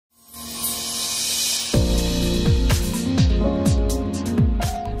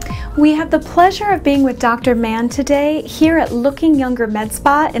We have the pleasure of being with Dr. Mann today here at Looking Younger Med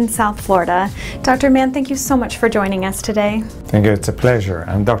Spa in South Florida. Dr. Mann, thank you so much for joining us today. Thank you. It's a pleasure.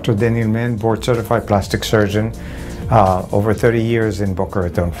 I'm Dr. Daniel Mann, board-certified plastic surgeon, over 30 years in Boca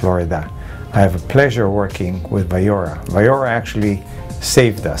Raton, Florida. I have a pleasure working with Viora. Viora actually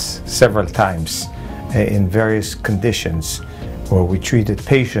saved us several times in various conditions where we treated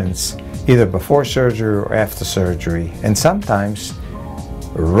patients either before surgery or after surgery, and sometimes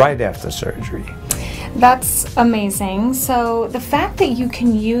right after surgery. That's amazing. So the fact that you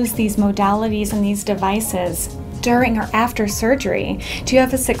can use these modalities and these devices during or after surgery, do you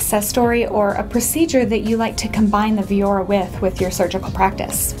have a success story or a procedure that you like to combine the Viora with your surgical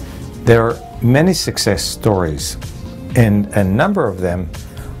practice? There are many success stories, and a number of them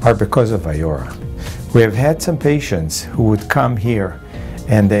are because of Viora. We have had some patients who would come here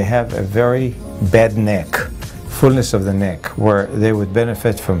and they have a very bad neck, fullness of the neck, where they would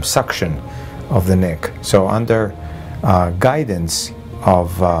benefit from suction of the neck. So under guidance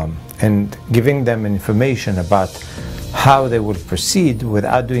of and giving them information about how they would proceed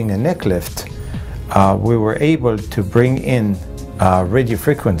without doing a neck lift, we were able to bring in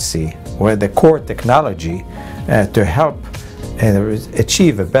radiofrequency, where the core technology to help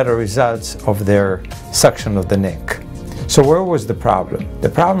achieve a better results of their suction of the neck. So where was the problem? The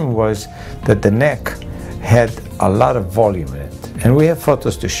problem was that the neck had a lot of volume in it, and we have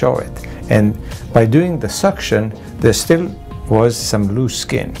photos to show it. And by doing the suction, there still was some loose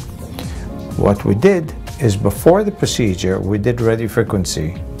skin. What we did is, before the procedure, we did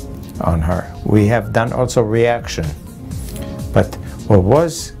radiofrequency on her. We have done also reaction. But what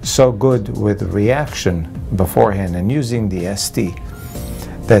was so good with reaction beforehand and using the ST,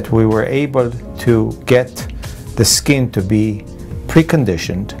 that we were able to get the skin to be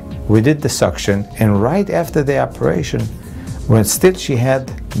preconditioned. We did the suction, and right after the operation, when still she had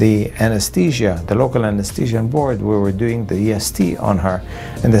the anesthesia, the local anesthesia on board, we were doing the EST on her,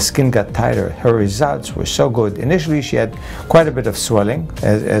 and the skin got tighter. Her results were so good. Initially, she had quite a bit of swelling,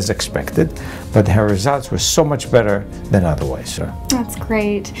 as expected, but her results were so much better than otherwise, sir. That's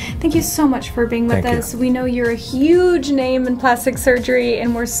great. Thank you so much for being with us. You. We know you're a huge name in plastic surgery,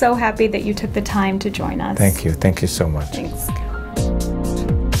 and we're so happy that you took the time to join us. Thank you. Thank you so much. Thanks.